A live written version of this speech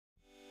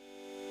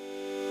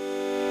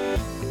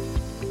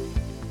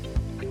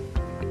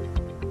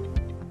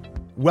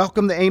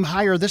Welcome to Aim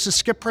Higher. This is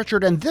Skip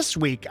Pritchard, and this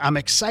week I'm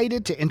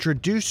excited to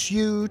introduce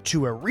you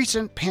to a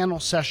recent panel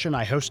session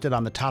I hosted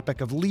on the topic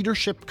of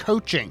leadership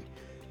coaching.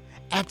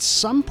 At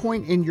some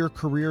point in your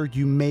career,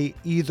 you may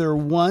either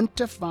want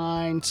to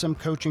find some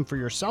coaching for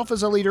yourself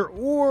as a leader,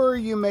 or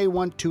you may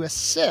want to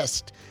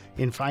assist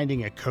in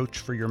finding a coach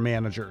for your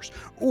managers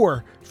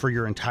or for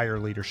your entire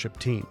leadership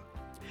team.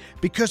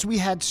 Because we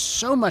had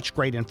so much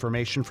great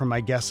information from my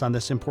guests on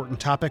this important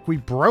topic,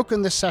 we've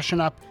broken this session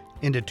up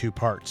into two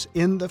parts.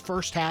 In the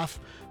first half,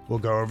 we'll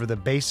go over the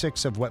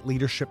basics of what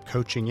leadership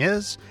coaching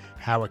is,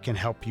 how it can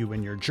help you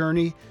in your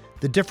journey,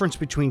 the difference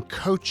between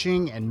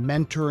coaching and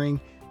mentoring,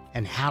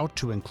 and how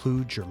to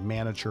include your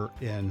manager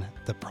in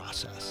the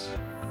process.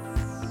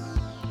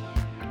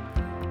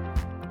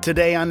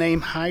 Today on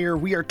Aim Higher,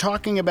 we are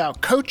talking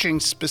about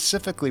coaching.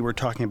 Specifically, we're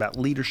talking about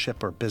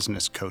leadership or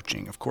business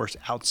coaching. Of course,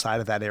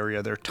 outside of that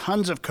area, there are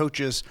tons of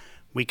coaches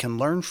we can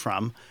learn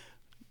from.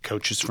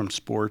 Coaches from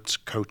sports,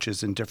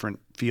 coaches in different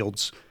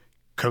fields,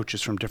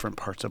 coaches from different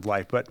parts of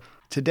life. But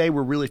today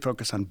we're really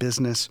focused on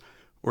business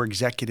or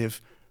executive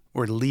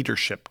or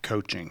leadership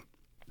coaching.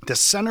 The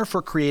Center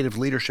for Creative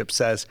Leadership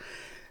says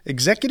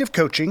executive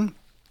coaching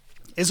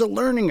is a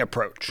learning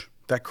approach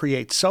that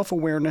creates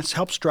self-awareness,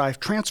 helps drive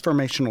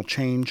transformational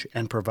change,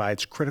 and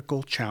provides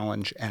critical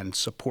challenge and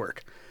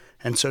support.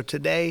 And so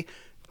today,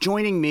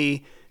 joining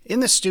me in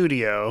the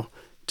studio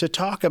to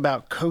talk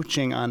about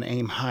coaching on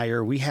Aim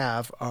Higher, we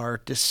have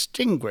our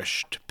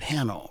distinguished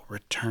panel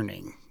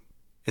returning.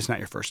 It's not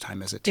your first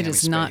time, is it, Tammy It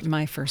is Spade? Not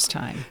my first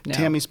time, no.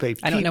 Tammy Spade.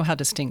 I don't know how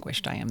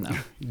distinguished I am, though.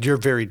 You're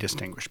very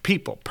distinguished.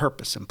 People,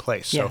 purpose, and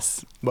place.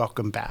 Yes. So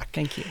welcome back.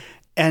 Thank you.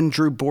 And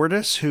Drew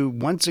Bordis, who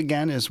once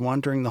again is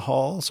wandering the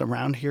halls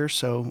around here.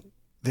 So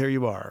there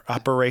you are,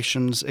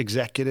 operations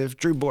executive,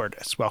 Drew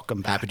Bordis.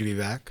 Welcome back. Happy to be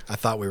back. I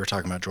thought we were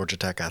talking about Georgia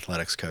Tech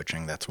athletics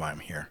coaching. That's why I'm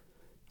here.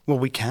 Well,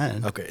 we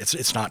can. Okay,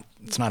 it's not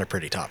a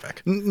pretty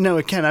topic. No,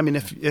 it can. I mean,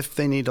 if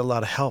they need a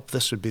lot of help,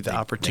 this would be the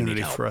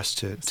opportunity for us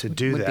to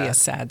do that. Would be a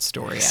sad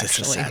story, actually. It's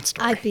a sad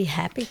story. I'd be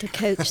happy to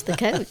coach the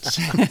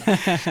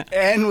coach.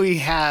 And we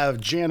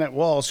have Janet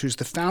Walls, who's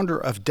the founder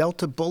of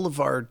Delta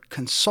Boulevard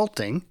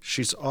Consulting.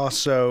 She's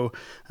also,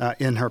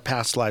 in her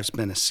past lives,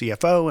 been a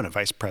CFO and a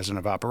vice president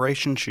of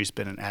operations. She's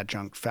been an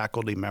adjunct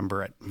faculty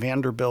member at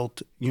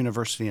Vanderbilt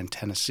University in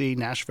Tennessee,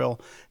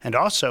 Nashville, and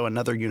also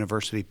another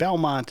university,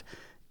 Belmont,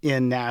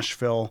 in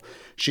Nashville.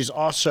 She's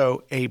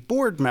also a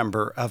board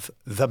member of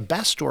the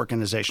best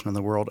organization in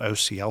the world,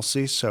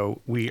 OCLC.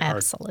 So we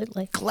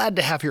Absolutely. are glad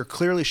to have her.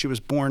 Clearly, she was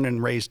born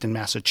and raised in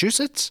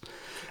Massachusetts,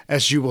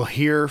 as you will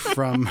hear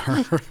from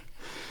her.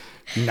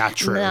 Not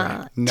true.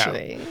 Not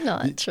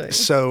true.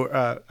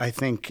 So I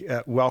think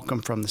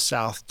welcome from the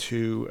South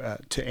to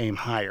Aim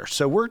Higher.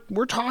 So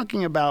we're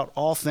talking about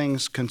all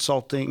things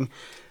consulting,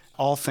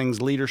 all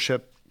things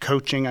leadership,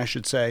 coaching, I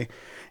should say.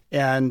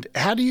 And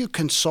how do you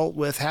consult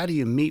with, how do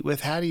you meet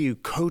with, how do you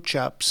coach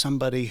up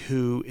somebody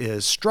who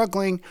is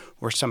struggling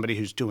or somebody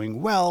who's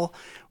doing well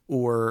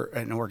or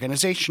an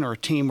organization or a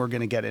team? We're going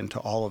to get into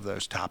all of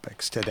those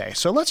topics today.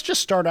 So let's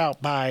just start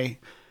out by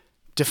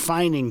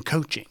defining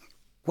coaching.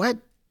 What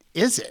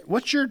is it?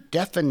 What's your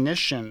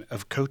definition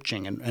of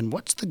coaching and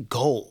what's the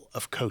goal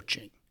of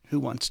coaching? Who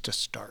wants to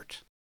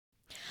start?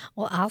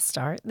 Well, I'll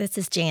start. This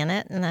is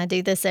Janet, and I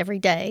do this every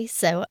day.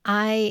 So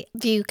I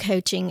view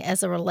coaching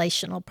as a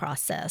relational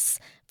process,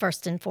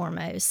 first and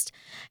foremost.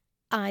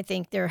 I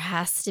think there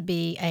has to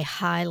be a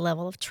high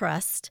level of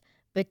trust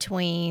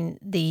between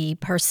the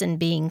person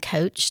being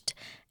coached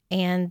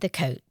and the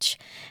coach.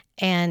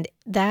 And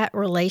that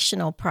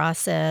relational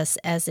process,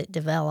 as it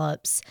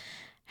develops,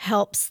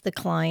 helps the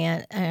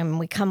client.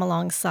 We come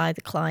alongside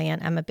the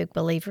client. I'm a big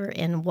believer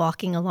in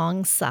walking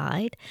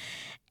alongside.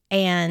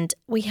 And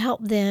we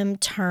help them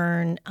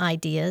turn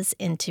ideas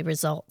into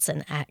results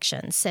and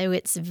action. So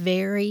it's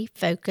very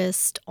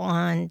focused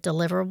on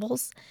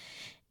deliverables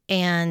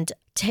and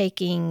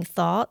taking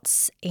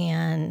thoughts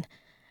and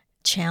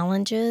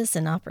challenges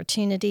and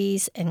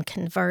opportunities and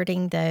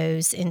converting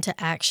those into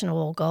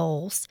actionable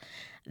goals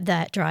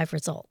that drive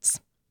results.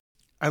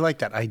 I like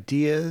that.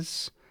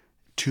 Ideas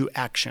to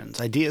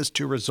actions, ideas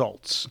to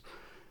results.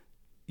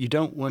 You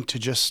don't want to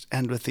just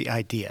end with the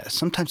idea.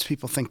 Sometimes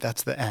people think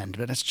that's the end,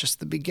 but it's just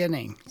the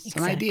beginning. It's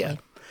an idea.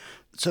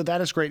 So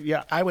that is great.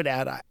 Yeah, I would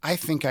add, I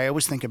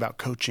always think about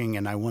coaching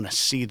and I want to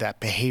see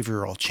that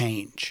behavioral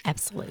change.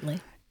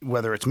 Absolutely.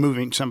 Whether it's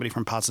moving somebody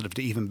from positive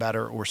to even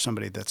better or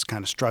somebody that's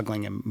kind of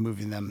struggling and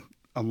moving them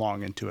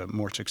along into a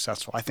more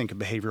successful. I think of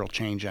behavioral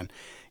change and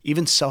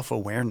even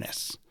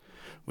self-awareness,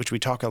 which we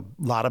talk a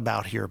lot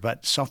about here.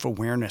 But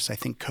self-awareness, I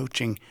think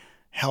coaching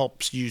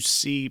helps you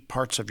see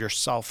parts of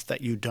yourself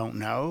that you don't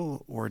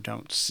know or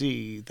don't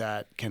see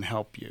that can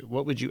help you.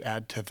 What would you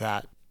add to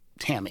that,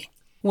 Tammy?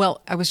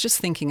 Well, I was just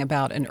thinking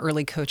about an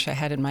early coach I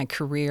had in my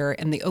career,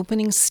 and the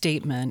opening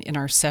statement in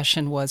our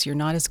session was, "You're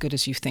not as good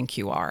as you think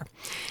you are."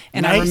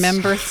 And Nice. I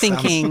remember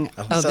thinking,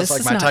 this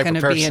like is my not type going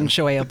of to be person.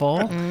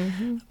 enjoyable.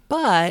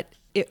 But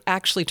it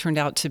actually turned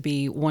out to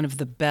be one of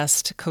the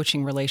best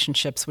coaching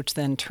relationships, which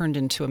then turned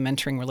into a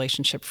mentoring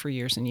relationship for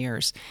years and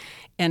years.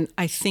 And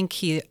I think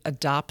he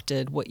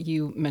adopted what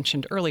you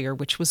mentioned earlier,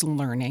 which was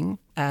learning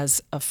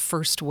as a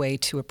first way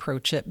to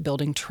approach it,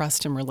 building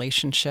trust and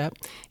relationship.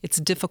 It's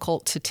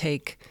difficult to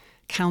take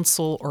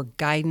counsel or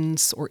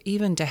guidance or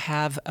even to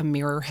have a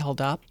mirror held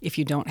up if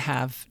you don't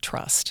have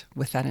trust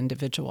with that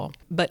individual.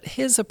 But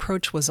his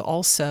approach was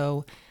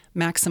also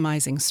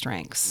maximizing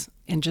strengths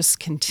and just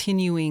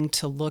continuing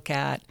to look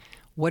at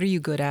what are you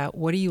good at?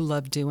 What do you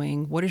love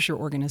doing? What does your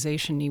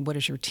organization need? What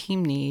does your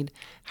team need?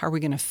 How are we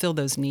going to fill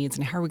those needs?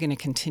 And how are we going to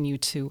continue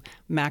to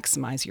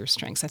maximize your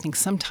strengths? I think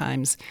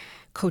sometimes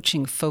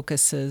coaching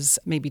focuses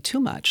maybe too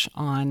much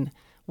on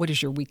what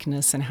is your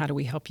weakness and how do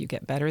we help you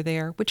get better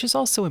there, which is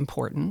also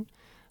important.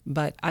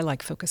 But I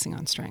like focusing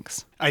on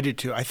strengths. I do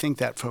too. I think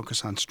that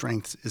focus on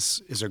strengths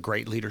is a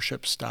great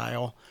leadership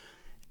style.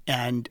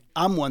 And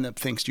I'm one that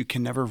thinks you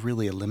can never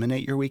really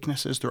eliminate your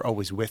weaknesses. They're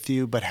always with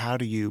you, but how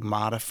do you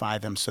modify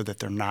them so that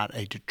they're not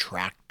a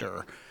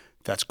detractor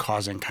that's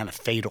causing kind of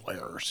fatal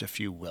errors, if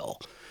you will?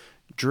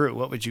 Drew,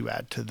 what would you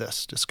add to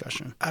this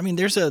discussion? I mean,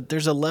 there's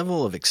a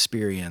level of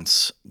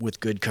experience with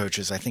good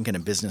coaches, I think, in a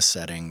business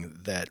setting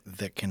that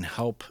can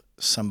help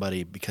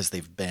somebody because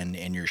they've been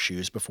in your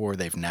shoes before,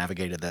 they've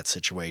navigated that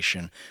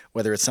situation,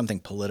 whether it's something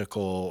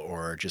political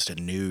or just a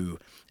new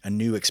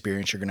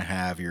experience you're going to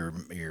have.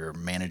 You're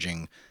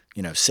managing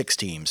 6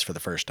 teams for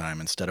the first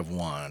time instead of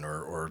 1,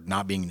 or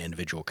not being an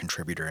individual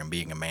contributor and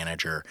being a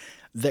manager,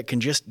 that can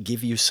just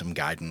give you some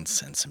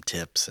guidance and some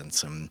tips and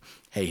some,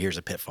 hey, here's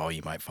a pitfall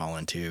you might fall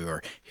into,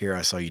 or here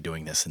I saw you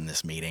doing this in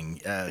this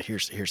meeting.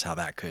 Here's how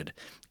that could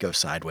go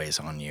sideways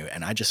on you.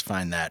 And I just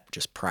find that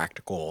just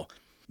practical,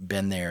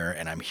 been there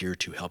and I'm here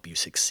to help you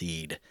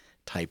succeed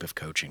type of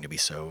coaching to be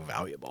so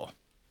valuable.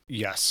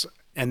 Yes.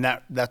 And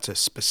that's a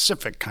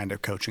specific kind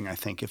of coaching, I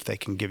think, if they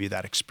can give you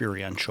that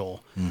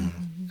experiential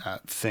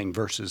thing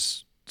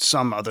versus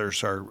some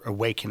others are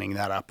awakening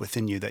that up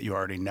within you that you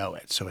already know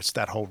it. So it's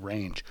that whole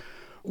range.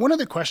 One of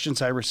the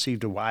questions I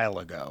received a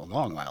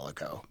long while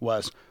ago,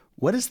 was,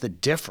 what is the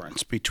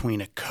difference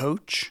between a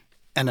coach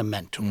and a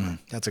mentor?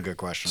 That's a good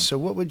question. So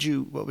what would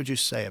you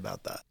say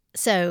about that?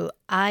 So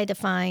I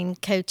define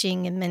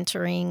coaching and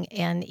mentoring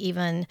and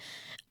even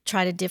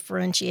try to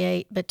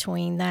differentiate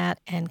between that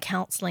and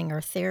counseling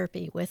or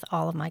therapy with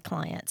all of my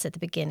clients at the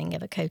beginning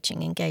of a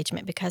coaching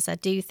engagement, because I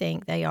do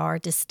think they are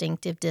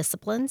distinctive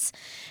disciplines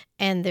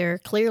and they're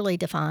clearly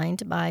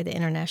defined by the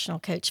International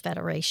Coach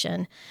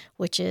Federation,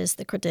 which is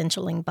the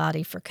credentialing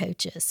body for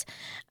coaches.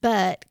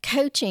 But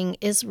coaching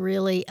is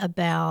really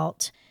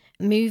about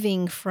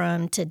moving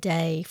from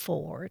today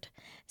forward.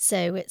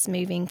 So it's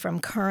moving from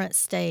current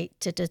state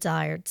to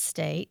desired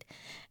state.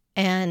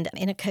 And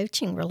in a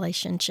coaching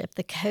relationship,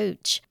 the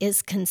coach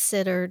is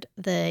considered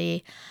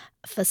the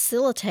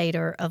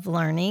facilitator of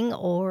learning,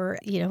 or,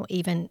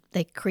 even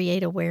they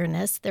create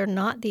awareness. They're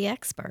not the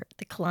expert.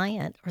 The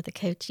client or the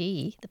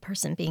coachee, the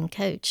person being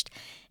coached,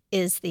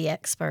 is the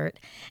expert.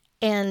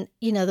 And,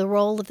 the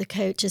role of the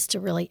coach is to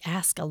really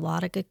ask a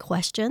lot of good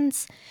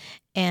questions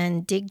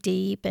and dig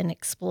deep and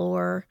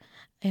explore,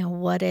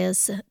 what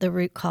is the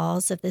root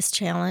cause of this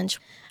challenge?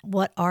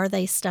 What are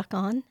they stuck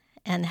on?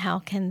 And how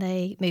can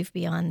they move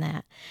beyond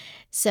that?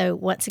 So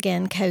once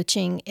again,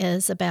 coaching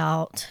is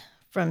about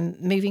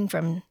moving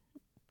from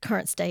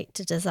current state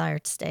to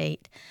desired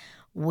state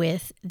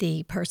with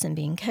the person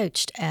being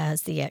coached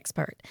as the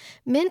expert.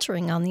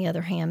 Mentoring, on the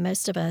other hand,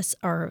 most of us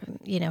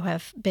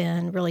have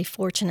been really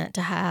fortunate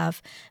to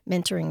have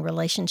mentoring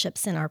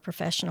relationships in our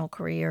professional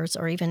careers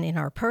or even in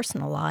our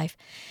personal life.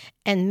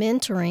 And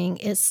mentoring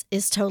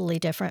is totally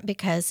different,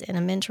 because in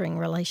a mentoring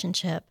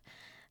relationship,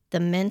 the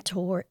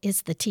mentor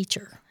is the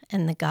teacher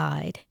and the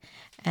guide,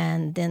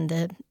 and then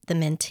the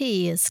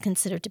mentee is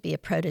considered to be a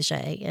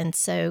protege. And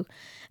so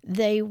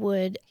they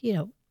would,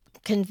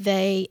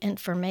 convey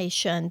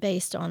information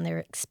based on their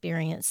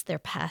experience, their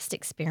past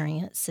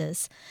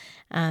experiences.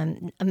 A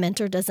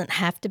mentor doesn't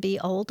have to be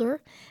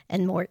older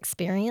and more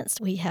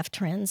experienced. We have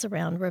trends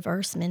around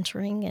reverse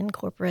mentoring in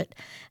corporate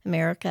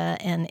America,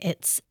 and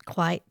it's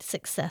quite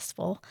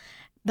successful.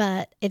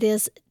 But it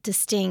is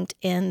distinct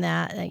in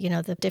that,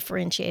 the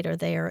differentiator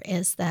there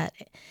is that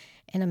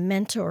in a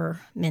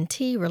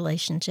mentor-mentee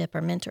relationship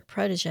or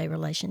mentor-protege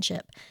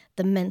relationship,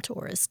 the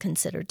mentor is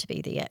considered to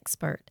be the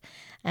expert.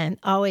 And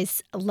I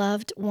always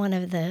loved one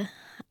of the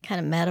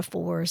kind of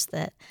metaphors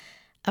that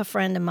a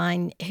friend of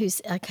mine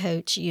who's a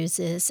coach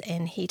uses,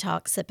 and he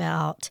talks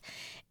about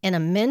in a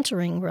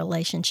mentoring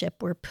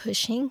relationship, we're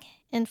pushing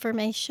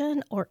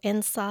information or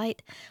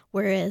insight,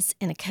 whereas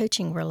in a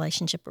coaching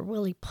relationship, we're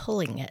really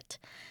pulling it.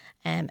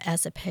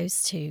 As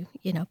opposed to,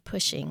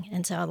 pushing.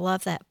 And so I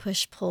love that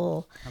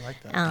push-pull. I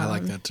like that. I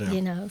like that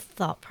too.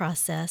 Thought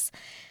process.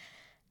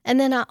 And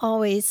then I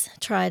always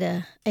try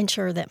to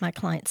ensure that my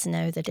clients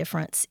know the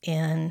difference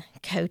in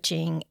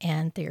coaching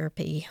and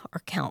therapy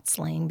or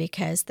counseling,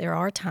 because there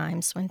are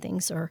times when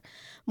things are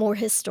more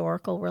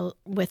historical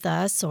with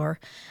us, or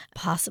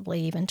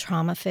possibly even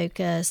trauma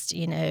focused,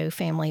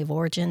 family of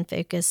origin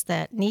focused,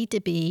 that need to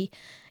be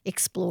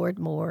explored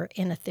more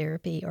in a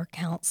therapy or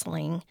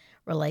counseling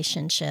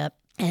relationship.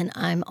 And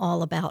I'm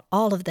all about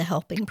all of the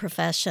helping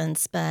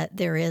professions, but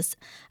there is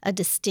a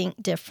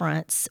distinct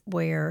difference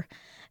where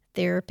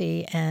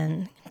therapy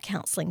and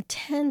counseling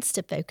tends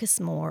to focus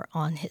more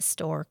on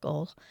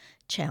historical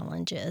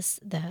challenges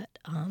that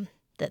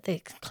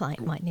the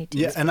client might need to.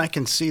 Yeah, and I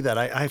can see that.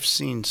 I've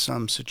seen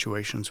some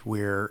situations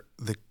where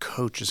the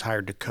coach is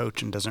hired to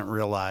coach and doesn't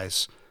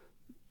realize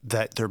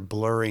that they're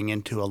blurring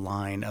into a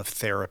line of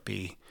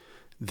therapy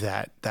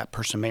that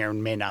person may or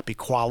may not be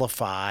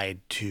qualified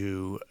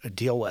to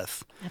deal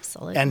with.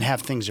 Absolutely. And have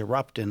things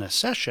erupt in a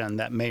session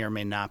that may or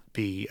may not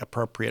be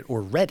appropriate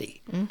or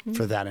ready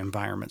for that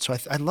environment. So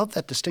I love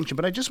that distinction.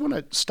 But I just want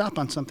to stop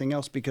on something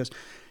else, because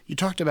you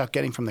talked about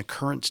getting from the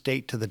current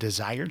state to the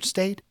desired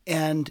state.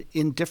 And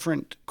in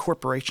different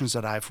corporations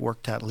that I've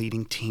worked at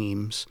leading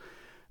teams,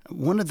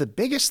 one of the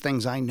biggest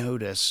things I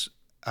notice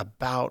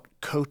about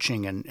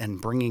coaching and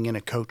bringing in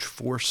a coach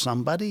for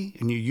somebody,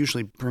 and you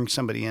usually bring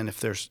somebody in if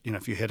there's,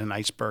 if you hit an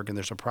iceberg and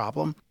there's a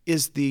problem,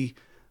 is the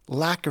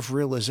lack of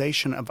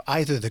realization of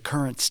either the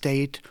current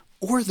state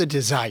or the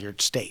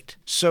desired state.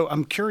 So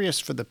I'm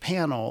curious for the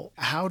panel,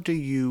 how do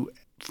you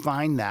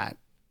find that,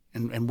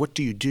 and what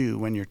do you do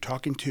when you're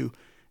talking to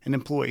an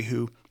employee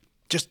who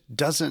just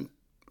doesn't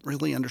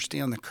really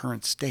understand the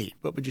current state?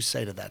 What would you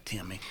say to that,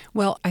 Tammy?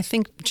 Well, I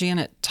think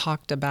Janet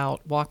talked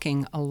about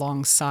walking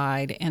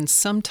alongside, and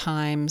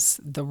sometimes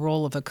the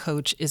role of a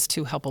coach is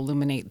to help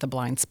illuminate the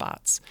blind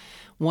spots.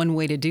 One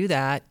way to do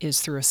that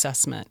is through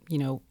assessment,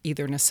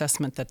 either an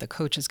assessment that the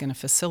coach is going to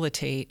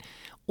facilitate,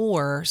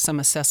 or some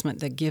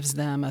assessment that gives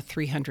them a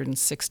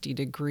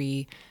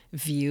 360-degree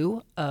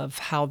view of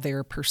how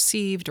they're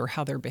perceived or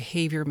how their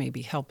behavior may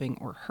be helping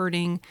or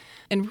hurting,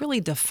 and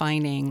really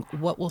defining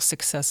what will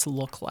success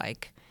look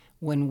like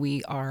when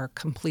we are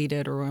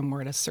completed or when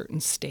we're at a certain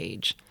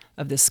stage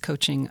of this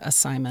coaching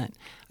assignment.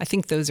 I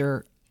think those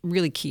are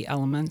really key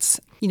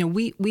elements.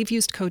 We've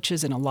used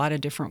coaches in a lot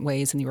of different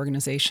ways in the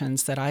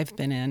organizations that I've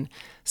been in.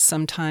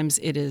 Sometimes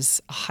it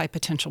is a high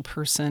potential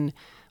person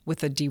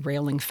with a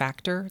derailing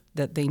factor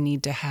that they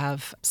need to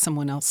have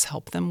someone else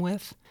help them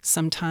with.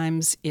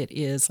 Sometimes it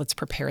is, let's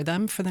prepare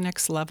them for the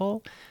next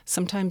level.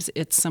 Sometimes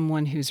it's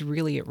someone who's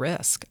really at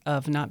risk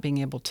of not being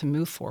able to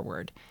move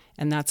forward.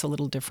 And that's a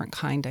little different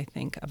kind, I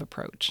think, of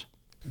approach.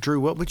 Drew,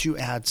 what would you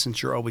add,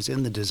 since you're always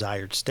in the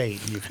desired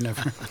state? You've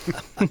never...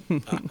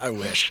 I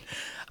wish.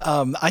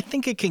 I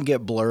think it can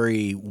get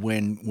blurry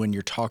when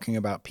you're talking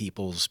about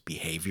people's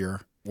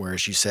behavior,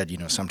 whereas you said,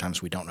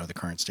 sometimes we don't know the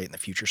current state and the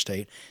future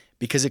state,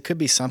 because it could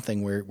be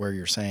something where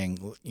you're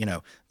saying,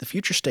 the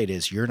future state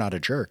is you're not a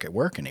jerk at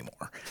work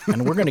anymore,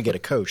 and we're going to get a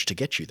coach to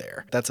get you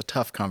there. That's a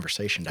tough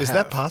conversation to have. Is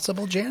that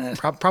possible, Janet?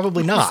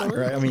 Probably not.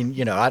 Right? I mean,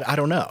 I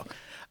don't know.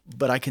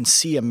 But I can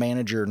see a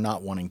manager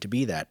not wanting to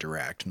be that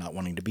direct, not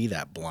wanting to be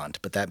that blunt,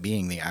 but that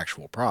being the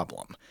actual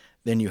problem.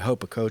 Then you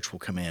hope a coach will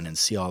come in and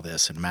see all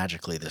this, and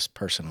magically this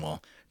person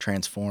will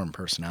transform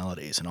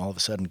personalities and all of a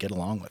sudden get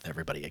along with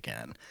everybody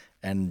again.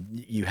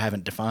 And you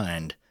haven't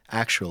defined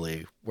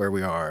actually where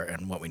we are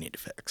and what we need to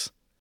fix.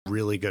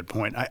 Really good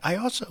point. I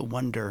also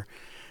wonder,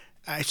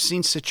 I've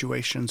seen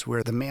situations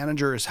where the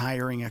manager is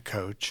hiring a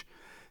coach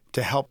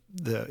to help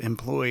the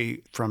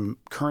employee from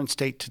current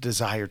state to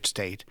desired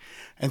state.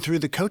 And through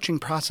the coaching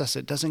process,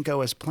 it doesn't go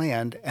as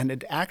planned, and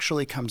it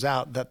actually comes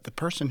out that the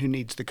person who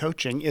needs the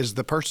coaching is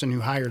the person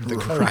who hired the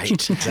coach.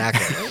 Right,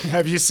 exactly.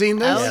 Have you seen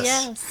this? Oh,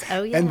 yes.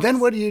 Oh, yes. And then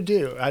what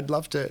do? I'd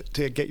love to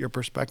get your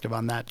perspective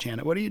on that,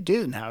 Janet. What do you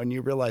do now? And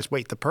you realize,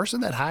 wait, the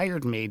person that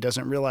hired me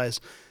doesn't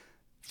realize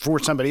for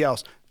somebody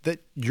else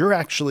that you're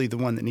actually the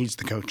one that needs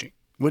the coaching.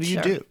 What do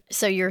you do?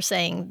 So you're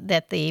saying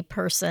that the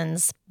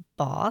person's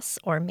boss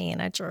or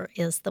manager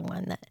is the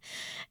one that,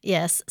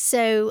 yes.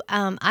 So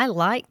I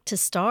like to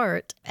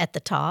start at the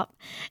top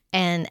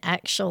and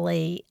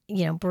actually,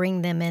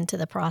 bring them into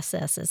the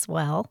process as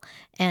well,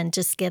 and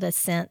just get a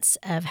sense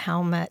of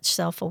how much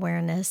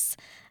self-awareness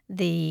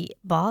the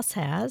boss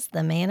has,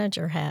 the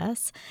manager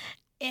has.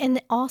 And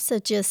also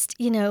just,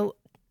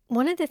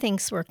 one of the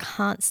things we're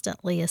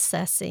constantly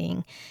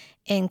assessing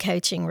in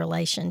coaching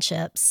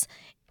relationships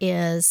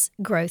is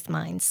growth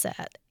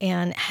mindset.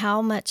 And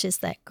how much is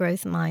that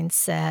growth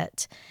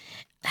mindset,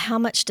 how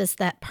much does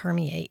that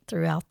permeate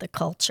throughout the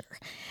culture?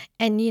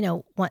 And,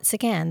 once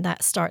again,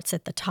 that starts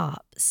at the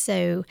top.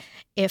 So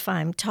if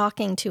I'm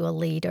talking to a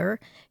leader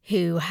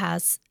who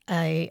has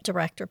a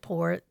direct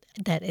report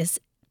that is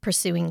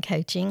pursuing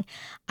coaching,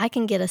 I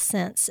can get a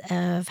sense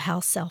of how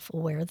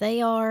self-aware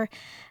they are,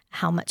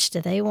 how much do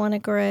they want to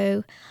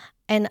grow.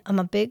 And I'm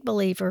a big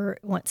believer,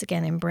 once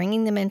again, in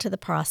bringing them into the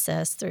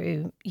process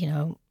through,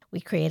 We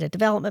create a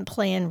development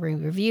plan, we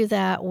review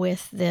that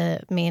with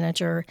the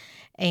manager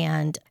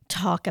and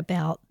talk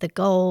about the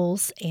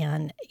goals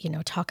and,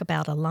 talk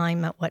about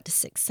alignment. What does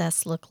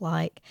success look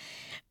like?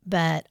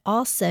 But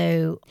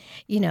also,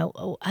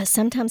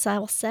 sometimes I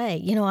will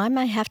say, I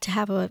may have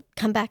to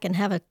come back and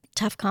have a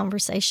tough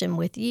conversation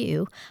with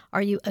you.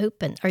 Are you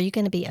open? Are you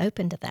going to be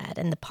open to that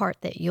and the part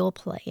that you'll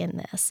play in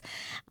this?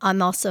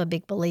 I'm also a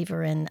big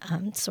believer in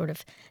sort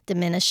of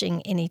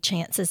diminishing any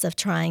chances of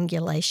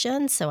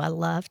triangulation. So I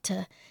love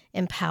to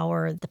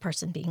empower the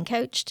person being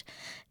coached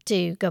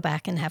to go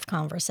back and have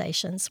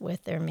conversations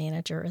with their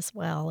manager as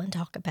well and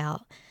talk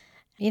about,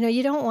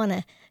 you don't want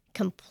to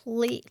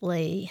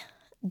completely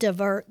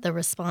divert the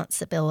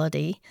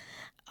responsibility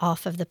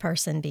off of the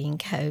person being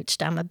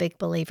coached. I'm a big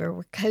believer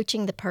we're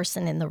coaching the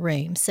person in the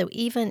room. So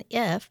even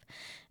if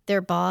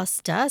their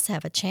boss does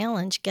have a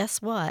challenge,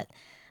 guess what?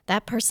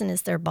 That person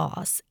is their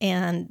boss.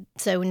 And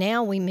so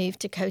now we move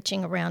to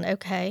coaching around,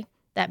 okay,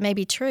 that may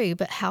be true,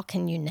 but how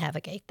can you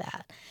navigate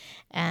that?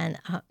 And,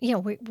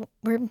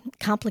 we're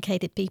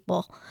complicated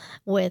people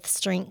with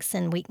strengths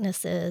and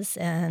weaknesses,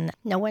 and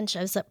no one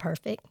shows up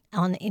perfect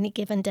on any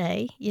given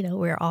day.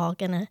 We're all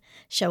going to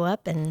show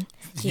up. And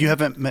you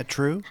haven't met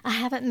True? I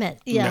haven't met.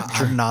 Yeah. No,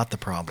 I'm not the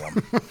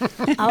problem.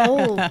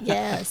 Oh,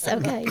 yes.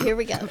 Okay, here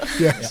we go.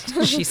 Yes.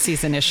 She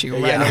sees an issue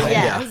right Yeah. away.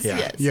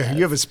 Yes. Yeah,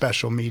 you have a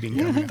special meeting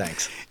coming.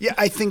 Thanks. Yeah,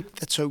 I think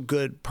that's so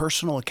good.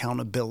 Personal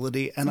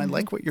accountability. And I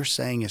like what you're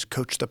saying is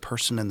coach the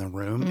person in the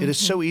room. It is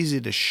so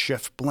easy to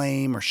shift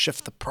blame or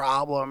shift the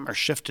problem or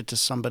shift it to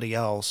somebody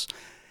else.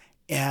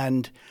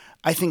 And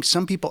I think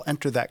some people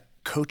enter that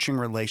coaching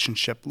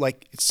relationship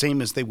like it's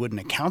same as they would in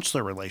a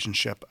counselor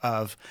relationship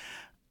of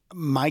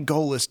my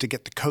goal is to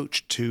get the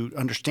coach to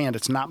understand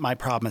it's not my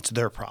problem, it's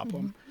their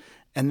problem.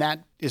 And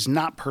that is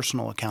not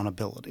personal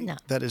accountability. No.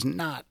 That is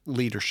not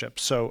leadership.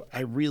 So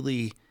I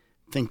really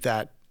think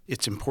that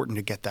it's important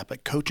to get that,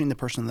 but coaching the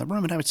person in the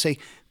room. And I would say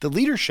the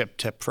leadership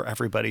tip for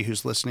everybody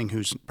who's listening,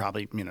 who's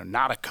probably,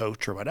 not a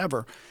coach or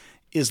whatever,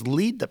 is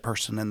lead the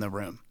person in the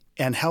room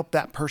and help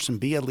that person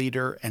be a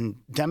leader and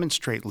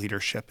demonstrate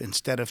leadership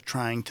instead of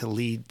trying to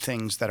lead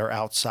things that are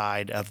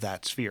outside of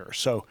that sphere.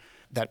 So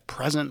that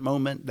present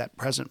moment, that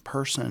present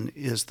person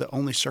is the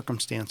only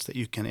circumstance that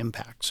you can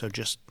impact. So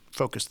just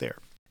focus there.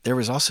 There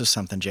was also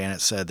something Janet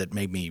said that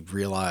made me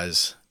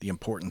realize the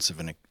importance of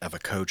a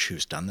coach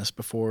who's done this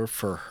before.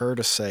 For her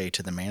to say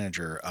to the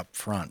manager up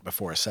front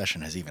before a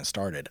session has even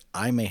started,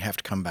 I may have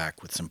to come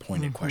back with some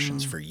pointed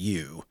questions for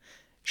you,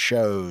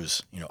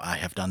 shows, I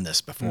have done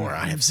this before.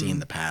 I have seen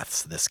the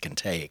paths this can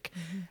take.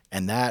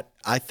 And that,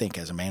 I think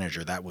as a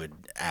manager, that would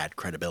add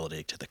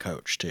credibility to the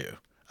coach too.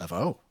 Of,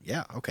 oh,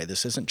 yeah, okay,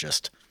 this isn't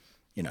just,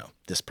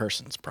 this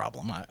person's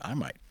problem.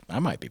 I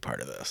might be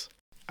part of this.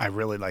 I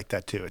really like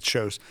that too. It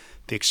shows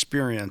the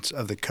experience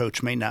of the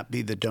coach may not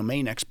be the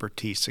domain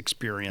expertise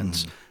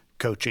experience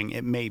coaching.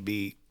 It may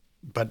be,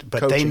 but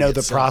they know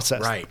the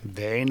process. Right.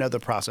 They know the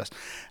process.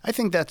 I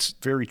think that's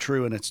very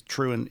true, and it's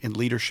true in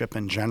leadership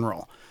in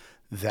general,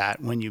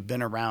 that when you've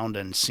been around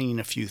and seen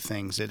a few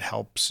things, it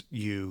helps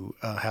you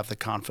have the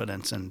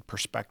confidence and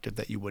perspective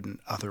that you wouldn't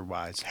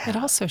otherwise have. It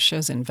also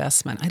shows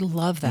investment. I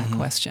love that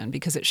question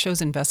because it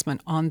shows investment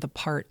on the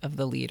part of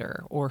the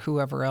leader or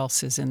whoever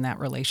else is in that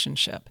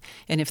relationship.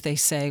 And if they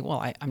say,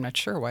 well, I'm not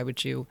sure, why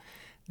would you?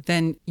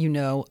 Then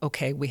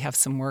okay, we have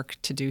some work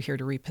to do here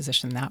to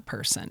reposition that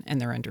person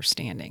and their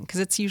understanding, because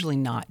it's usually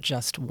not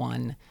just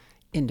one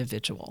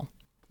individual.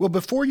 Well,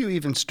 before you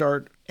even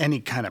start any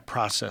kind of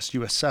process,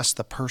 you assess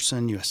the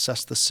person, you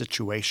assess the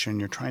situation,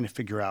 you're trying to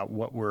figure out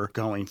what we're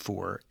going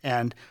for.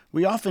 And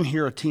we often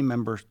hear a team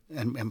member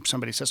and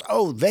somebody says,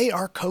 oh, they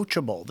are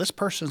coachable. This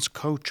person's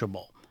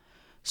coachable.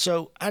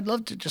 So I'd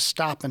love to just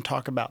stop and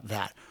talk about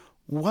that.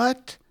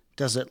 What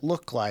does it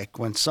look like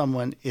when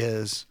someone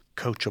is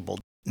coachable?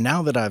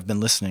 Now that I've been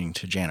listening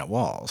to Janet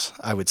Walls,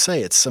 I would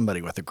say it's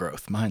somebody with a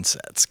growth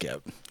mindset,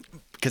 Skip.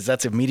 Because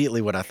that's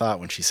immediately what I thought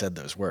when she said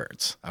those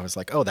words. I was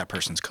like, oh, that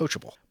person's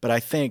coachable. But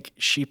I think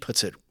she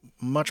puts it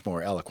much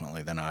more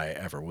eloquently than I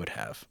ever would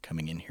have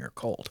coming in here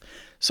cold.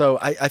 So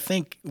I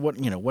think what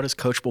does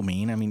coachable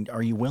mean? I mean,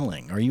 are you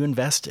willing? Are you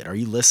invested? Are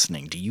you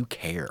listening? Do you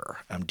care?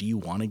 Do you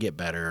want to get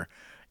better?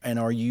 And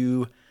are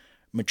you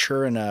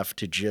mature enough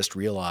to just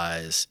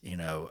realize,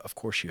 of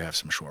course you have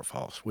some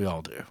shortfalls. We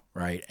all do,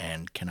 right?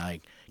 And can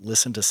I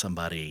listen to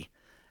somebody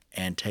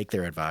and take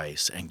their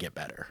advice and get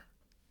better?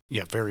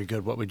 Yeah, very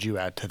good. What would you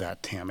add to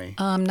that, Tammy?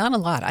 Not a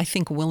lot. I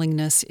think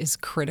willingness is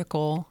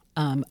critical.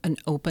 An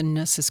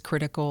openness is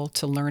critical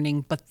to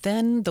learning, but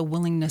then the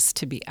willingness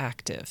to be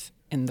active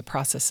in the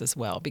process as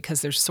well,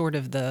 because there's sort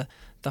of the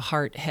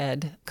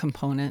heart-head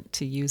component,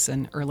 to use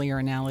an earlier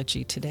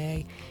analogy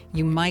today.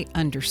 You might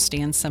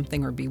understand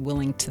something or be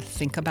willing to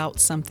think about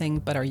something,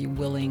 but are you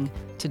willing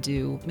to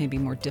do maybe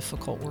more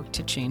difficult work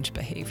to change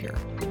behavior?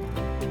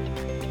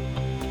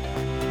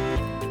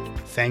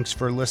 Thanks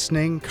for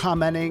listening,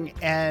 commenting,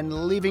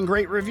 and leaving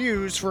great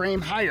reviews for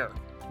Aim Higher.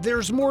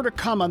 There's more to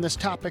come on this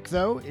topic,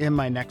 though. In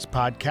my next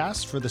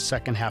podcast for the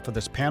second half of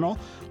this panel,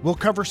 we'll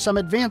cover some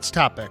advanced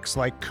topics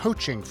like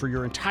coaching for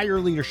your entire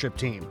leadership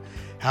team,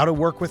 how to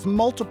work with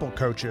multiple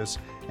coaches,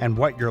 and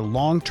what your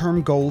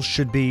long-term goals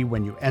should be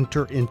when you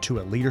enter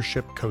into a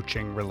leadership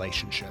coaching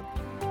relationship.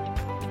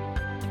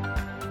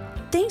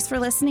 Thanks for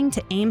listening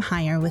to Aim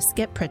Higher with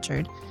Skip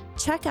Pritchard.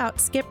 Check out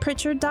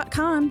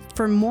skippritchard.com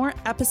for more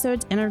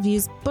episodes,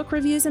 interviews, book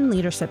reviews, and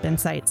leadership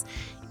insights.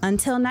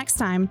 Until next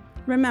time,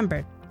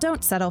 remember,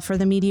 don't settle for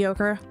the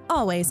mediocre,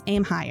 always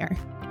aim higher.